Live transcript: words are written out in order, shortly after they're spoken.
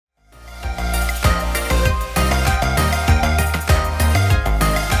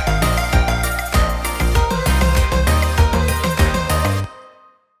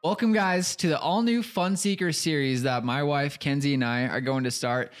Welcome, guys, to the all-new Fun Seeker series that my wife, Kenzie, and I are going to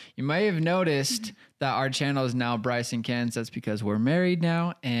start. You may have noticed that our channel is now Bryce and Ken's. That's because we're married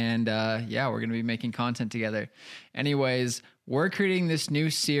now, and yeah, we're going to be making content together. Anyways, we're creating this new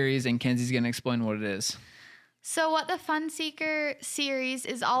series, and Kenzie's going to explain what it is. So what the Fun Seeker series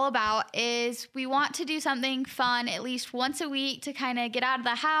is all about is we want to do something fun at least once a week to kind of get out of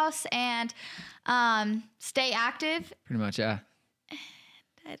the house and stay active. Pretty much, yeah.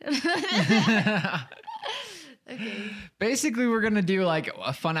 I don't know. Okay. Basically, we're going to do like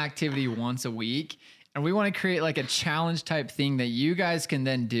a fun activity once a week, and we want to create like a challenge type thing that you guys can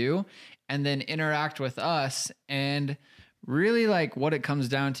then do and then interact with us. And really, like, what it comes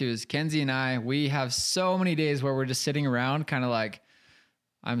down to is Kenzie and I, we have so many days where we're just sitting around kind of like,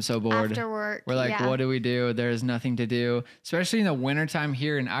 I'm so bored. After work. We're like, yeah. What do we do? There's nothing to do, especially in the wintertime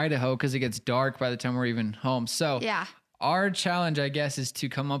here in Idaho, because it gets dark by the time we're even home. So Yeah. our challenge, I guess, is to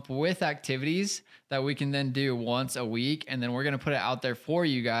come up with activities that we can then do once a week. And then we're going to put it out there for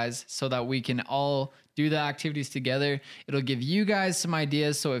you guys so that we can all do the activities together. It'll give you guys some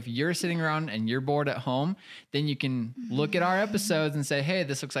ideas. So if you're sitting around and you're bored at home, then you can look at our episodes and say, hey,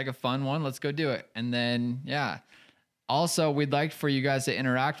 this looks like a fun one. Let's go do it. And then, yeah. Also, we'd like for you guys to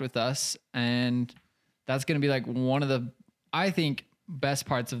interact with us. And that's going to be like one of the, I think, best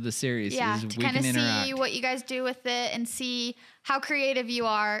parts of the series is to we kind can of interact. see what you guys do with it and see how creative you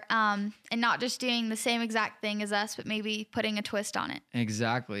are, and not just doing the same exact thing as us, but maybe putting a twist on it.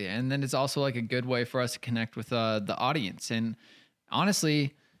 Exactly. And then it's also like a good way for us to connect with the audience. And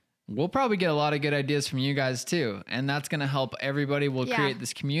honestly, we'll probably get a lot of good ideas from you guys too. And that's going to help everybody. We'll create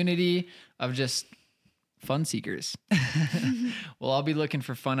this community of just fun seekers. We'll all be looking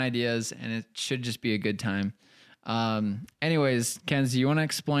for fun ideas, and it should just be a good time. Anyways, Kenzie, you want to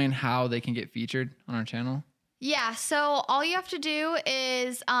explain how they can get featured on our channel? Yeah, so all you have to do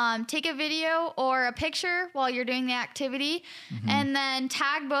is take a video or a picture while you're doing the activity, and then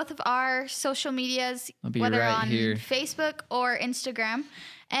tag both of our social medias, whether right on here. Facebook or Instagram.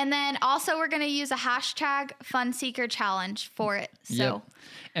 And then also we're going to use a hashtag FunSeeker Challenge for it. So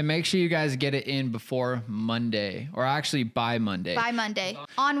And make sure you guys get it in before Monday, or actually by Monday. by Monday.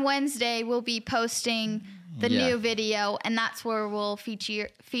 On Wednesday, we'll be posting the new video, and that's where we'll feature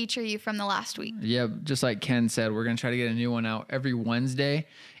you from the last week. Yeah, just like Ken said, we're going to try to get a new one out every Wednesday.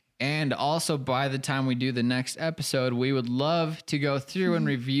 And also, by the time we do the next episode, we would love to go through and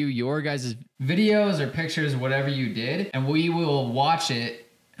review your guys' videos or pictures, whatever you did, and we will watch it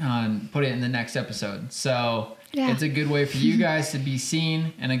and put it in the next episode. So it's a good way for you guys to be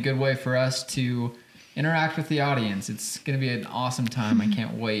seen and a good way for us to interact with the audience. It's going to be an awesome time. I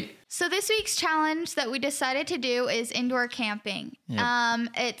can't wait. So this week's challenge that we decided to do is indoor camping. Yep.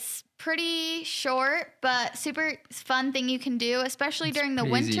 It's pretty short, but super fun thing you can do, especially during the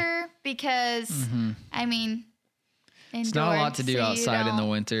pretty easy. winter, because, I mean, indoors, It's not a lot to do so you outside in the don't-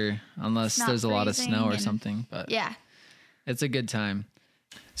 winter unless not there's a lot of freezing snow or and- something, but Yeah. it's a good time.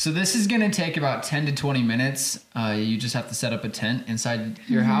 So this is going to take about 10 to 20 minutes. You just have to set up a tent inside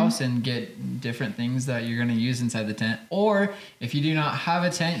your house and get different things that you're going to use inside the tent. Or if you do not have a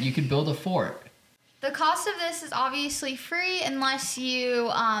tent, you could build a fort. The cost of this is obviously free unless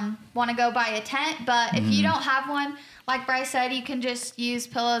you want to go buy a tent. But if you don't have one, like Bryce said, you can just use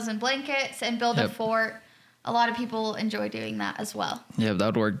pillows and blankets and build a fort. A lot of people enjoy doing that as well. Yeah, that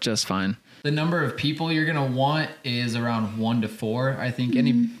would work just fine. The number of people you're going to want is around 1 to 4. I think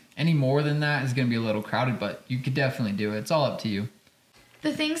any more than that is going to be a little crowded, but you could definitely do it. It's all up to you.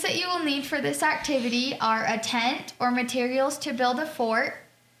 The things that you will need for this activity are a tent or materials to build a fort,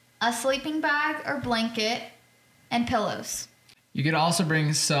 a sleeping bag or blanket, and pillows. You could also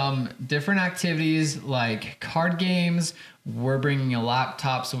bring some different activities like card games. We're bringing a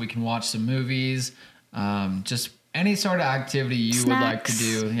laptop so we can watch some movies. Just any sort of activity you would like to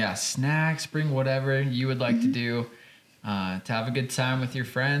do. Yeah, snacks, bring whatever you would like to do to have a good time with your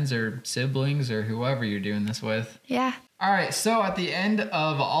friends or siblings or whoever you're doing this with. Yeah. All right, so at the end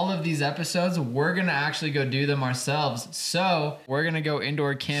of all of these episodes, we're going to actually go do them ourselves. So we're going to go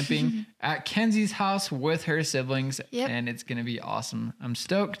indoor camping at Kenzie's house with her siblings, and it's going to be awesome. I'm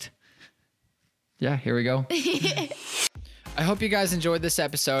stoked. Yeah, here we go. I hope you guys enjoyed this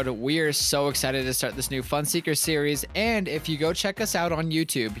episode. We are so excited to start this new Fun Seeker series. And if you go check us out on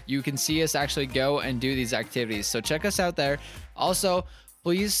YouTube, you can see us actually go and do these activities. So check us out there. Also,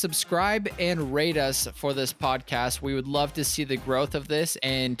 please subscribe and rate us for this podcast. We would love to see the growth of this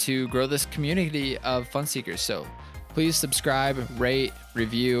and to grow this community of fun seekers. So please subscribe, rate,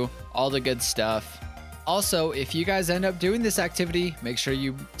 review, all the good stuff. Also, if you guys end up doing this activity, make sure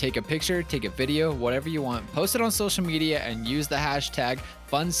you take a picture, take a video, whatever you want, post it on social media and use the hashtag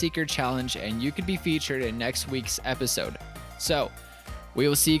FunSeekerChallenge, and you could be featured in next week's episode. So we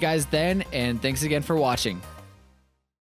will see you guys then, and thanks again for watching.